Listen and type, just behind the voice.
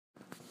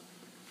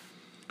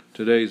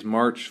Today's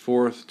March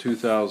 4th,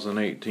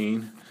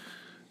 2018,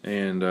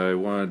 and I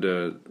wanted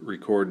to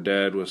record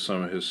Dad with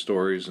some of his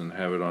stories and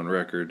have it on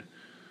record.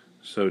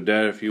 So,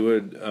 Dad, if you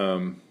would,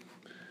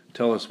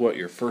 tell us what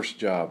your first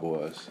job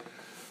was.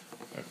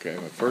 Okay,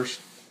 my first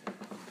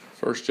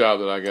job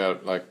that I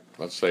got, like,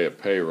 let's say a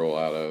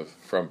payroll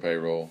from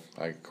payroll.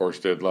 I, of course,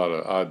 did a lot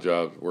of odd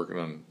jobs working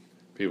on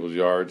people's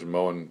yards and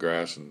mowing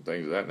grass and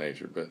things of that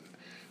nature. But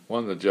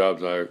one of the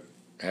jobs I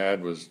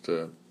had was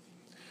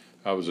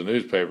I was a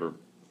newspaper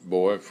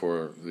boy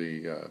for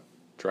the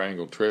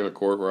Triangle Trailer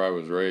Court where I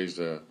was raised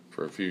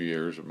for a few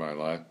years of my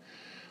life.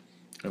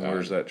 And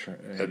where's that?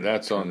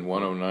 That's on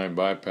 109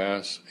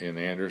 Bypass in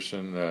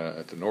Anderson,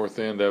 at the north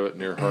end of it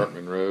near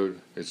Hartman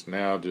Road. It's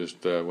now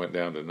just went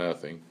down to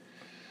nothing.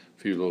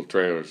 A few little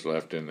trailers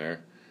left in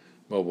there,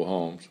 mobile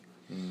homes.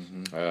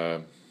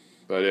 Mm-hmm.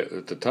 But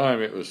at the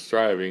time it was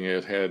thriving.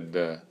 It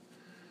had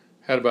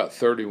about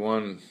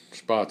 31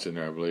 spots in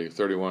there, I believe,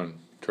 31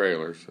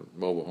 trailers,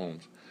 mobile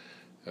homes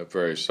of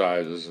various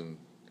sizes,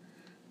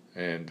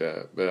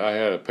 but I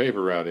had a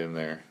paper route in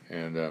there,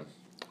 and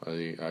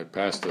I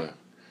passed the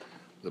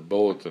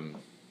bulletin.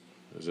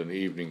 It was an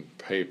evening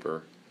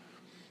paper,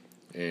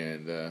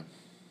 and it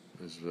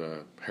was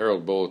a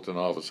Herald Bulletin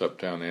office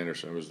uptown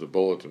Anderson. It was the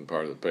bulletin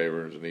part of the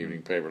paper. It was an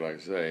evening paper, like I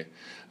say.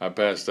 I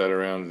passed that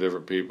around to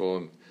different people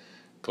and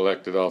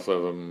collected off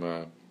of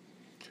them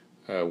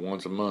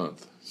once a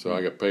month. So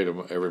I got paid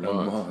every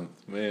month. A month,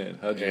 man.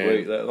 How'd you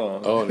wait that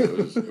long? Oh, and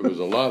it was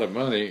a lot of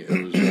money. It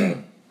was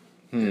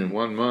in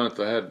 1 month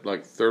I had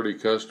like 30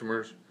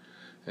 customers,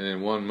 and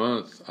in 1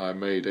 month I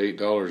made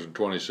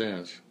 $8.20.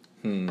 So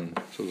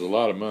it was a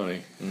lot of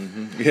money.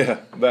 Mm-hmm. Yeah,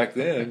 back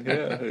then,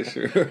 yeah,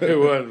 sure. It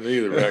wasn't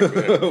either back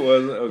then. It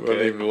wasn't? Okay. It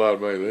wasn't even a lot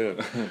of money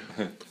then.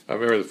 I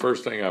remember the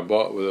first thing I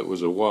bought with it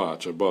was a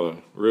watch. I bought a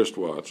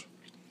wristwatch.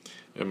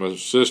 And my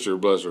sister,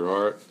 bless her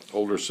heart,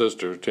 older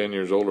sister, 10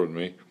 years older than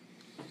me,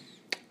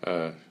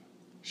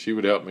 she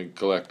would help me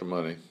collect the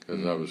money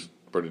because I was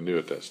pretty new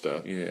at that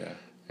stuff. Yeah.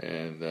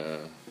 And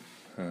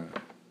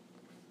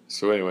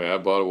so anyway, I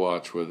bought a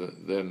watch with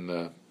it.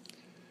 Then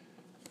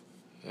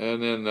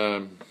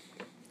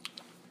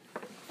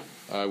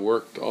I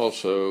worked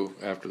also.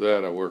 After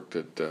that, I worked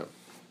at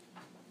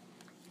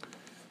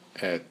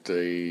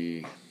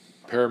the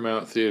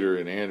Paramount Theater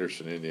in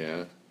Anderson,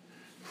 Indiana,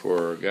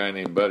 for a guy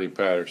named Buddy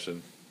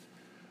Patterson,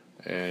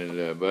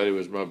 and Buddy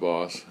was my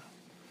boss,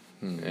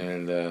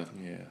 and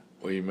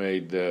we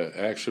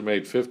actually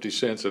made 50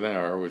 cents an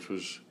hour, which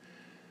was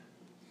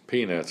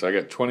peanuts. I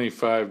got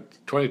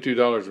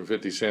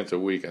 $22.50 a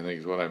week, I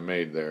think is what I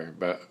made there,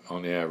 about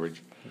on the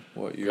average.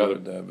 What year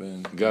would that have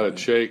been? Got a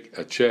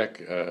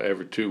check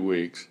every 2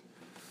 weeks.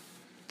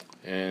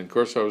 And, of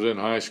course, I was in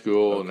high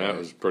school, and that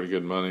was pretty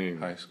good money.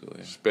 High school,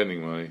 yeah.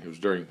 Spending money. It was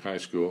during high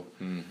school.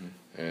 Mm-hmm.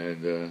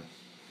 And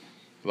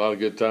a lot of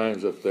good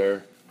times up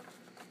there.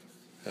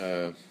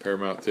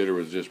 Paramount Theater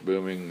was just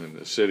booming, and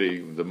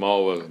the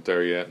mall wasn't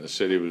there yet, and the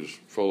city was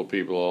full of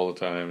people all the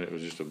time. It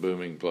was just a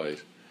booming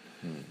place.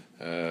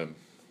 Did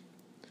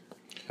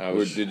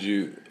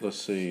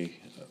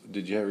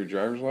you have your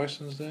driver's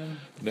license then?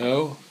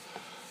 No.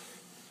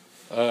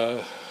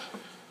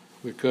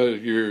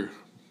 Because your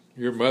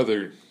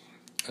mother,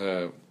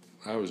 I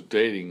was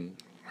dating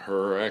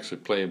her, actually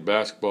playing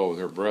basketball with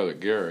her brother,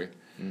 Gary.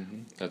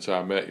 Mm-hmm. That's how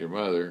I met your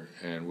mother,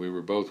 and we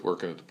were both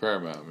working at the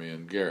Paramount, me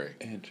and Gary.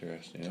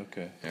 Interesting,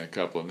 okay. And a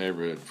couple of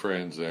neighborhood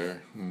friends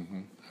there.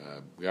 Mm-hmm.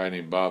 A guy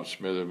named Bob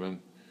Smitherman,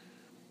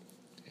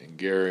 and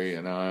Gary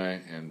and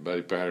I and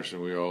Buddy Patterson,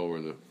 we all were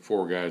the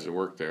four guys that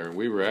worked there. And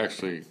we were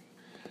actually,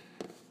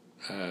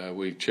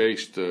 we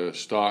chased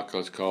stock,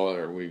 let's call it,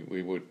 or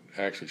we would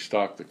actually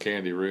stock the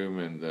candy room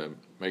and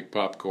make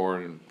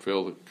popcorn and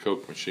fill the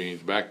Coke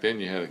machines. Back then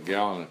you had a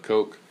gallon of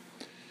Coke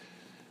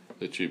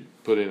that you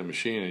put in a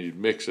machine and you'd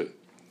mix it.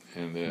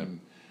 And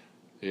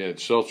you had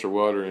seltzer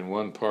water in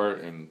one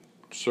part and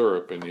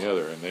syrup in the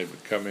other, and they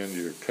would come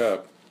into your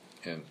cup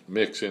and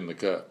mix in the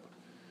cup.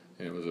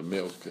 And it was a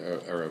milk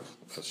or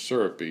a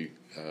syrupy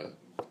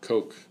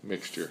Coke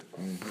mixture.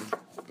 Mm-hmm.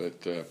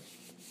 But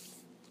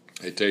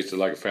it tasted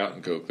like a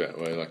fountain Coke that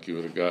way, like you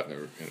would have gotten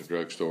in a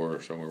drugstore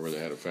or somewhere where they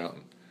had a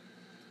fountain.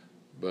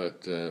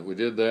 But we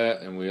did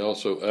that, and we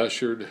also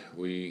ushered.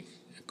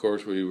 Of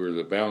course, we were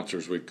the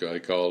bouncers, they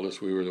called us.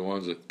 We were the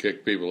ones that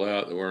kicked people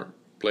out that weren't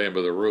playing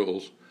by the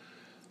rules.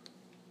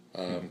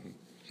 And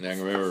I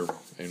remember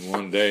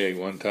one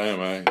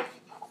time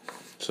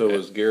So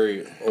was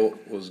Gary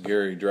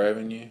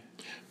driving you?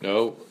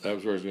 No, that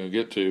was where I was going to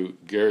get to.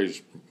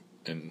 Gary's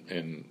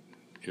and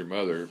your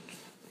mother,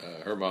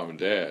 her mom and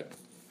dad,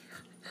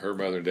 her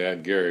mother and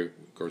dad, Gary,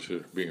 of course,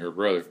 being her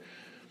brother,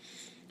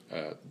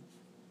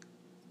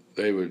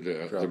 they would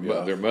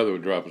their mother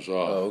would drop us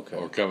off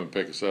or come and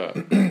pick us up.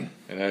 And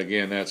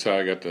again, that's how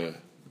I got to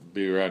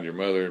be around your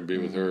mother and be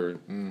with her.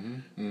 Mm-hmm.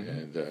 Mm-hmm.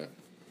 And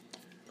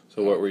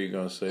so what were you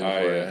going to say before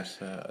I asked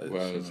that?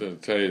 Well, I was going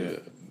to tell you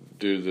to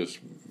do this,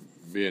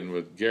 being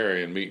with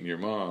Gary and meeting your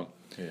mom.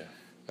 Yeah.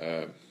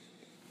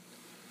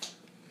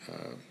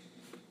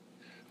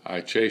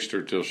 I chased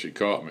her till she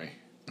caught me.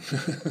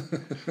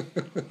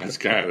 That's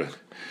kind of a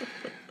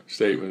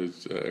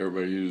statement that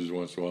everybody uses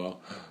once in a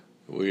while.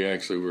 We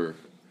actually were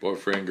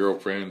boyfriend,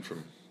 girlfriend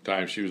from the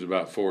time she was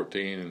about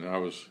 14, and I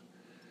would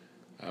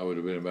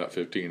have been about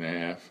 15 and a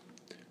half,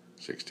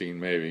 16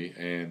 maybe,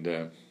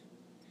 and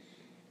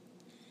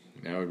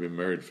now we've been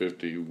married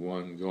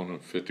 51, going on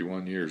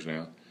 51 years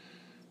now.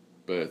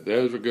 But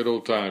those were good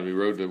old times. We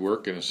rode to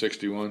work in a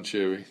 61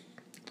 Chevy,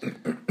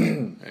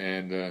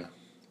 and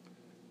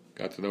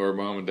got to know her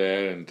mom and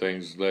dad, and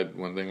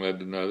one thing led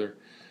to another,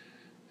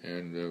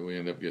 and we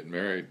ended up getting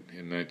married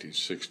in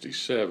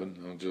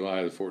 1967 on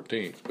July the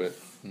 14th. But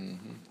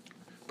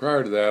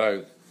prior to that,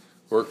 I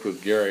worked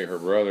with Gary, her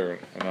brother,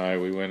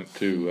 and we went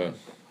to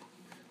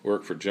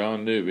work for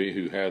John Newby,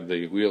 who had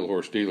the wheel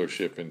horse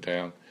dealership in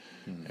town,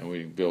 and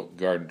we built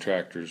garden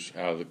tractors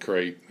out of the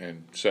crate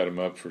and set them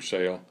up for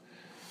sale.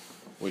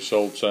 We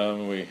sold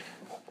some, and we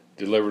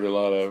delivered a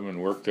lot of them,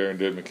 and worked there and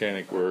did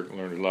mechanic work, and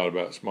learned a lot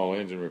about small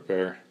engine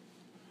repair.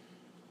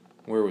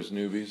 Where was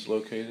Newby's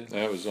located?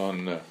 That was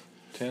on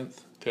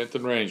 10th? 10th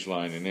and Range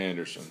Line in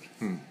Anderson.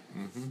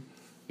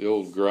 The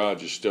old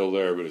garage is still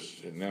there, but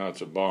now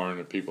it's a barn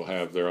that people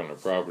have there on their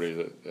property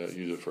that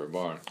use it for a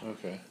barn.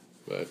 Okay.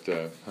 But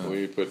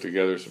we put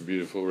together some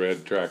beautiful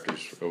red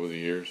tractors over the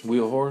years.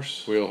 Wheel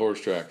horse? Wheel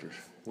horse tractors.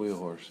 Wheel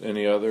horse.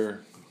 Any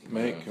other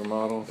make or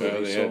model that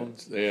he sold?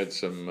 They had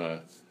some,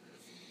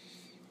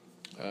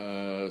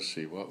 let's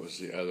see, what was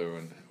the other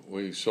one?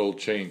 We sold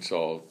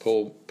chainsaws,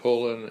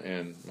 Pullen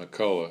and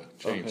McCullough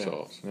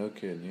chainsaws. Okay. No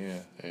kidding,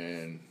 yeah.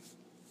 And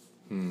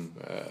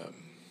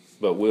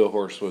but Wheel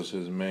Horse was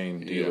his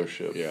main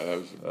dealership. Yeah,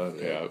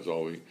 that was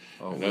all we.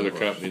 Another Wheel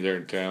company there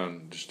in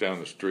town, just down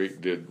the street,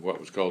 did what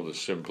was called the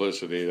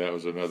Simplicity. That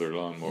was another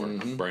lawnmower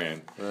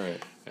brand. Right.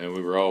 And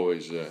we were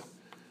always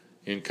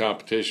in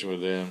competition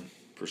with them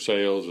for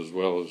sales, as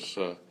well as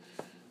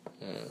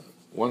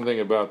one thing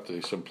about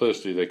the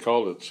Simplicity, they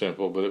called it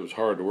simple, but it was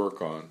hard to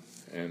work on.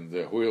 And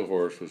the Wheel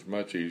Horse was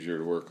much easier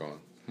to work on.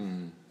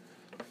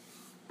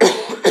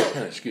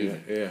 Excuse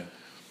me. Yeah.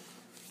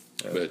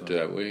 But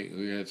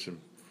we had some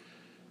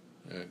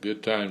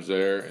good times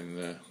there,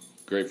 and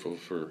grateful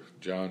for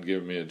John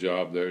giving me a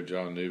job there.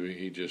 John Newby,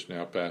 he just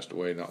now passed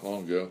away not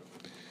long ago.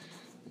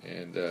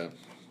 And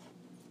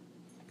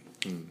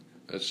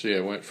let's see, I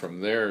went from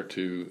there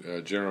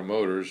to General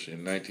Motors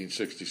in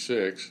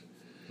 1966.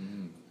 I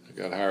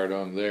got hired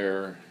on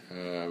there.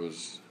 I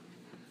was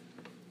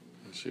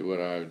just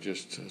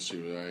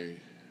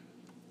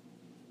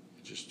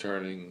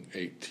turning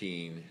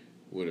 18. I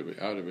would have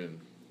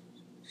been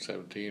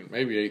 17,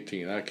 maybe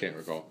 18. I can't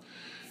recall.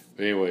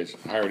 But anyways,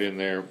 hired in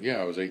there. Yeah,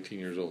 I was 18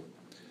 years old.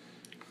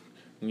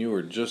 And you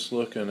were just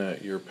looking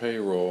at your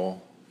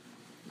payroll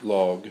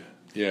log.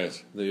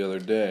 Yes. The other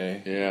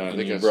day. Yeah, I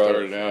think I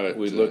started out at.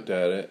 We looked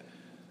at it.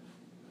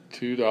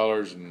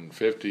 $2.50,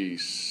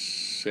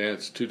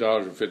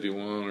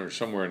 $2.51, or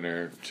somewhere in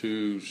there,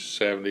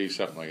 $2.70,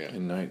 something like that.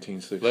 In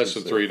 1966. Less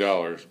than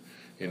 $3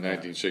 in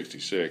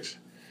 1966.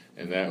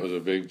 And that was a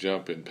big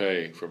jump in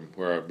pay from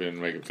where I've been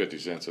making 50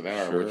 cents an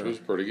hour, which was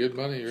pretty good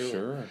money, really.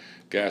 Sure.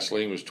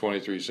 Gasoline was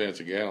 23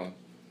 cents a gallon.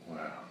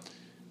 Wow.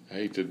 I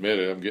hate to admit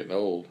it, I'm getting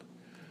old.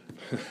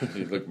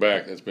 You look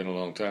back, that's been a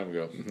long time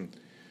ago.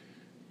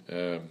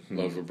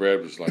 Loaf of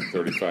bread was like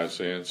 35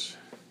 cents.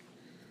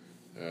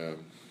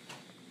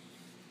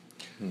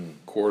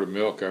 Quart of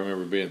milk, I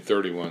remember being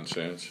 31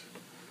 cents.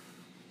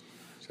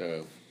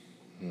 So,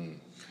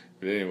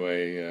 but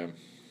anyway.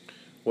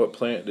 What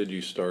plant did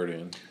you start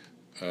in?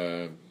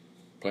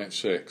 Plant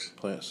 6.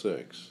 Plant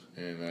 6.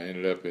 And I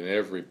ended up in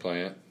every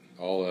plant,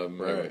 all of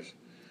them. Right.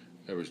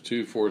 There was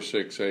 2, 4,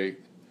 6, 8,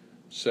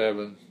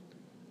 7,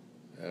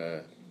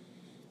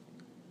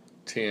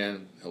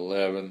 10,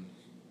 11.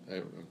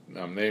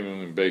 I'm naming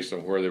them based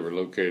on where they were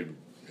located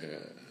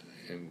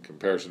in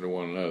comparison to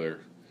one another.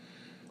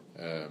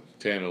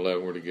 10,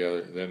 11 were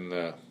together.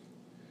 Then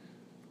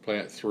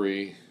plant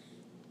 3,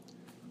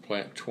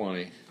 plant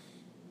 20,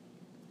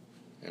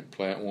 and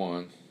plant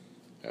 1.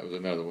 That was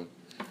another one.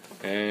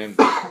 And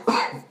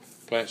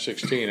plant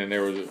 16, and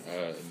there was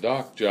a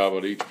dock job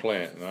at each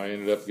plant, and I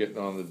ended up getting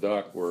on the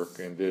dock work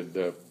and did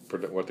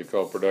what they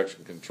call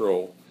production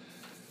control.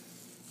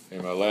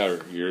 In my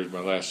latter years,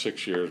 my last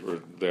 6 years, were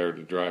there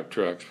to drive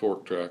trucks,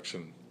 fork trucks,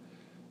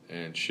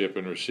 and ship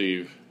and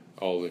receive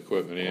all the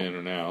equipment in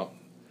and out.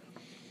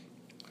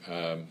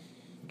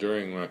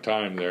 During my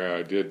time there,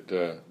 I did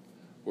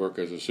work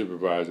as a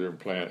supervisor in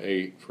Plant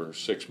 8 for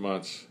 6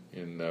 months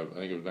in, I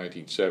think it was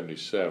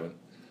 1977.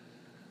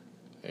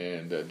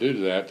 And due to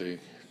that, they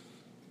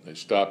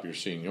stop your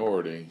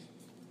seniority,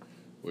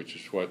 which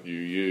is what you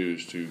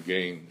use to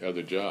gain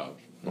other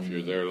jobs. If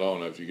you're there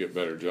long enough, you get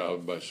better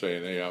jobs by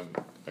saying, hey, I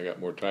got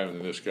more time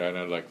than this guy, and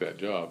I'd like that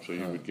job. So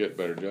you would get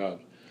better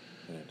jobs.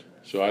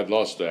 So I'd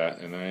lost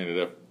that, and I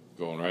ended up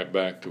going right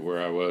back to where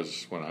I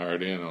was when I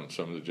hired in on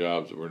some of the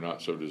jobs that were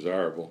not so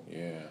desirable.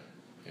 Yeah.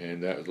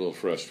 And that was a little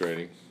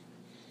frustrating.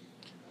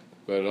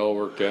 But it all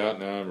worked out.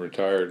 Now I'm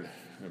retired.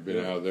 I've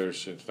been out of there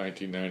since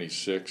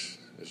 1996.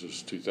 This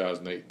is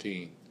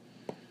 2018.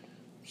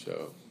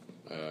 So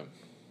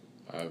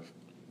I've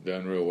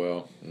done real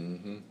well,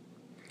 Mm-hmm.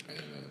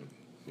 and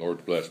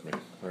Lord's blessed me.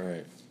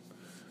 Right.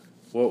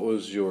 What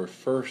was your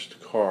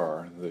first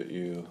car that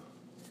you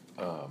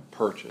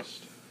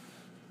purchased?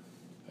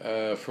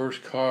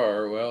 First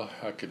car, well,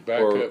 I could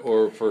back up.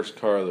 Or first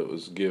car that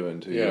was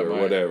given to you, or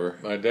whatever.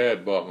 My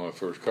dad bought my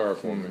first car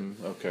for me,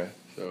 Okay.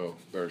 so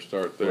better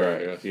start there,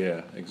 I guess.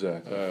 Yeah,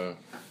 exactly. That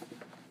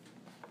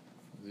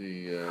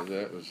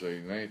was a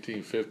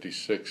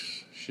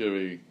 1956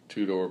 Chevy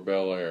two-door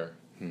Bel Air.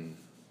 A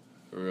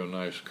real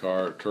nice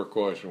car,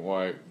 turquoise and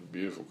white,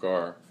 beautiful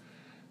car.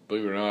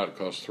 Believe it or not, it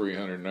cost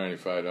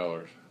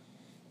 $395.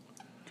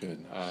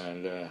 Good.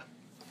 And of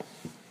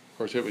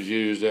course, it was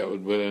used. That would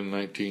have been in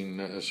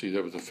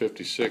that was a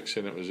 56,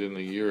 and it was in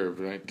the year of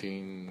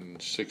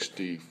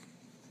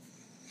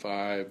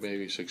 1965,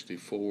 maybe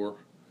 64,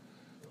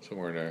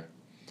 somewhere in there.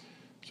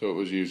 So it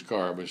was a used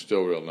car, but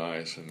still real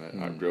nice, and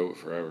I drove it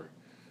forever.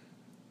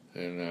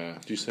 And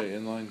did you say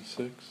inline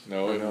six?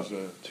 no, it was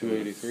a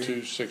 283,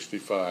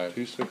 265,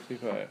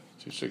 265.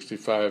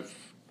 265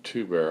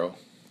 two-barrel.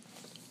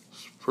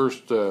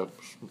 First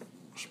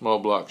small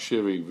block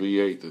Chevy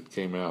V8 that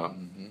came out.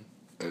 And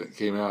it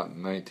came out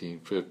in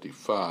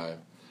 1955,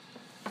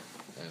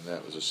 and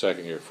that was the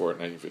second year for it,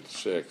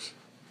 1956.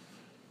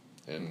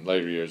 And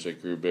later years they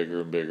grew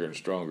bigger and bigger and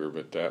stronger,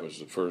 but that was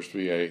the first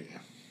V8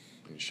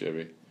 in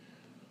Chevy.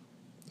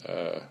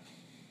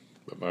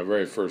 But my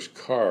very first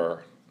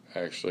car,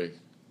 actually,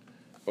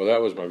 well, that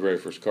was my very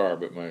first car,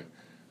 but my,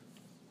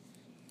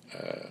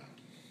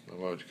 what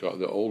would you call it,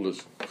 the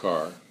oldest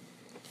car,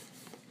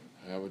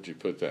 how would you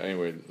put that?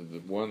 Anyway, the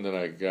one that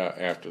I got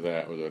after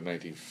that was a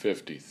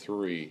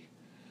 1953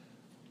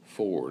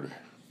 Ford.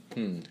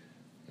 It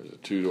was a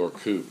two-door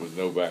coupe with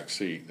no back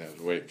seat. That was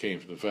the way it came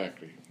from the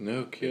factory.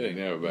 No kidding.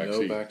 Didn't have a back no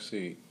seat. back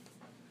seat.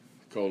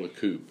 Called a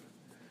coupe.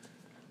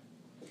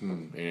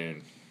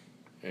 And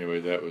anyway,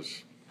 that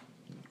was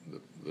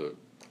the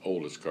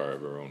oldest car I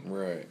ever owned.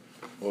 Right.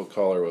 What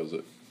color was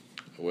it?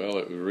 Well,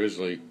 it was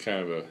originally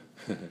kind of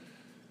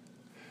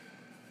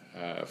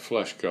a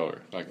flesh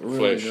color, like Really?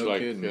 flesh, No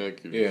like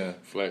kidding. Yeah.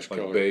 flesh Like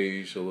color.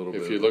 beige, a little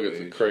bit. If you look at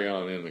the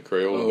crayon in the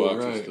Crayola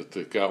boxes, right. that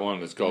they got one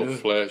that's called Yeah.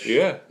 flesh.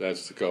 Yeah.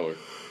 That's the color.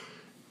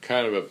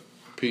 Kind of a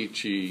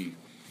peachy,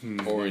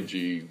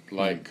 orangey,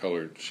 light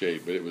colored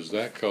shape, but it was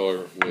that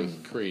color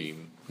with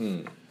cream.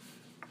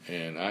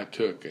 And I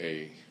took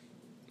a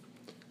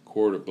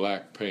quart of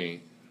black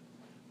paint,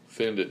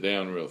 thinned it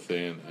down real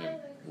thin, and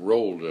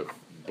rolled the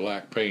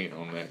black paint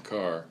on that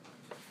car,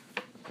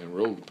 and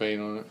rolled the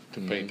paint on it to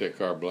paint that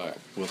car black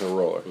with a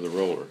roller. with a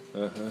roller.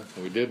 And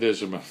we did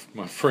this in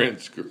my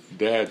friend's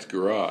dad's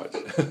garage.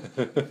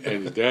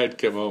 And his dad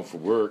came home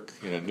from work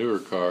in a newer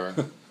car,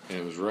 and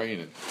it was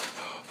raining.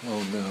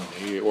 Oh no.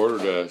 He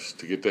ordered us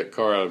to get that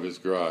car out of his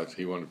garage.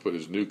 He wanted to put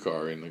his new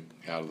car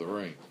out of the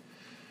rain.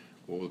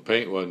 Well, the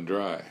paint wasn't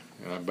dry,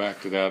 and I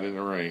backed it out in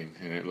the rain,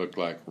 and it looked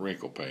like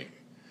wrinkle paint.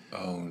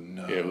 Oh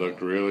no. It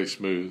looked really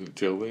smooth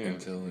until then.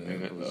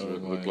 And it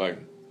looked like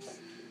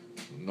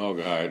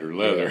naugahyde or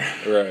leather.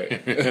 Yeah, right.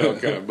 All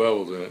kind of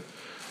bubbles in it.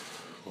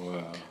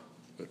 Wow.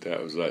 But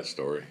that was that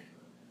story.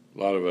 A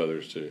lot of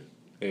others too.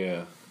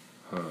 Yeah.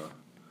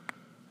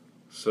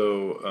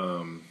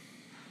 So,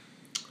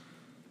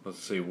 let's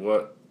see.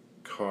 What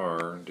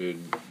car did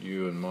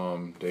you and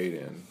Mom date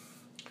in?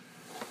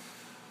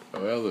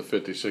 Well, the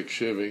 56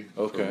 Chevy,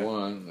 Okay. for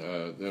one.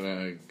 Then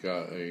I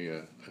got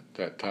at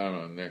that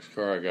time, the next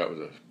car I got was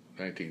a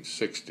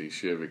 1960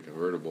 Chevy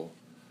convertible.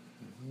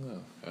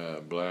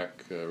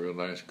 Black, real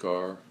nice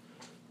car.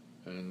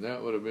 And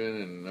that would have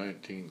been in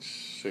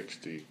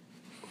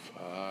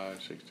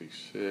 1965,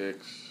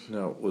 66.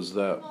 No, was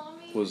that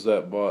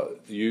bought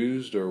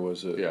used or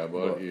was it? Yeah, I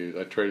bought it used.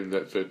 I traded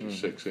that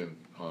 56 in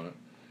on it.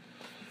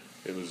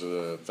 It was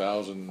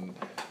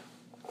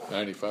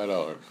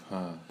 $1,095.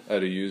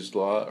 At a used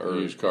lot or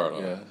used car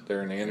lot. Yeah,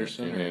 there in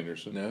Anderson. In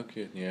Anderson. No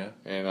kidding. Yeah.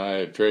 And I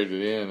had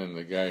traded in, and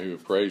the guy who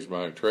appraised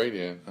my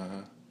trade-in.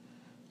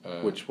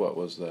 What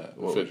was that?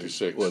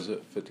 56. Was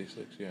it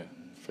 56? Yeah.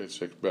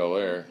 56 Bel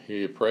Air.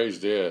 He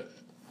appraised it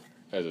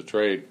as a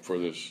trade for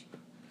this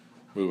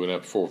moving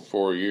up for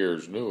 4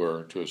 years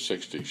newer to a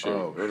 60 Chevy.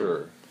 Oh,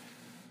 sure.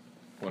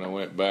 When I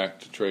went back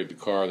to trade the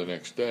car the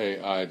next day,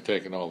 I had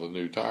taken all the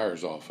new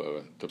tires off of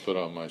it to put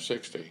on my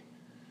 60.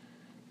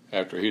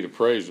 After he'd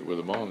appraised it with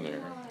them on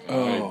there.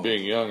 And I,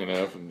 being young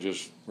enough and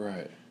just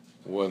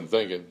wasn't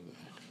thinking,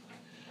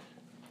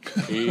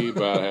 he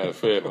about had a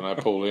fit when I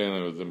pulled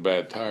in with them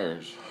bad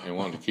tires and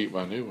wanted to keep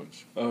my new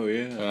ones. Oh,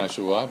 yeah. And I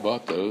said, well, I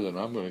bought those and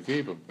I'm going to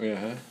keep them.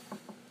 Yeah.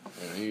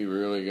 And he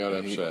really got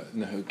upset.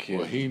 No kidding.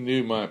 Well, he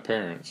knew my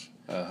parents.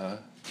 And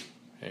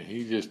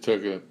he just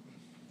took it,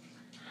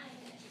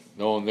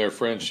 knowing their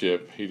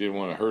friendship, he didn't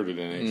want to hurt it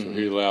any, so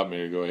he allowed me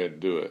to go ahead and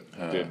do it.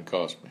 It didn't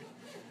cost me.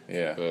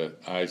 Yeah.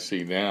 But I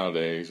see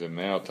nowadays and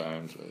now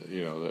times, that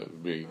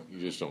would be, you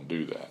just don't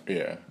do that.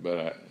 Yeah.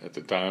 But at the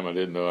time, I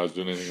didn't know I was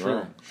doing anything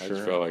wrong. I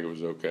just felt like it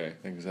was okay.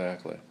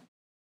 Exactly.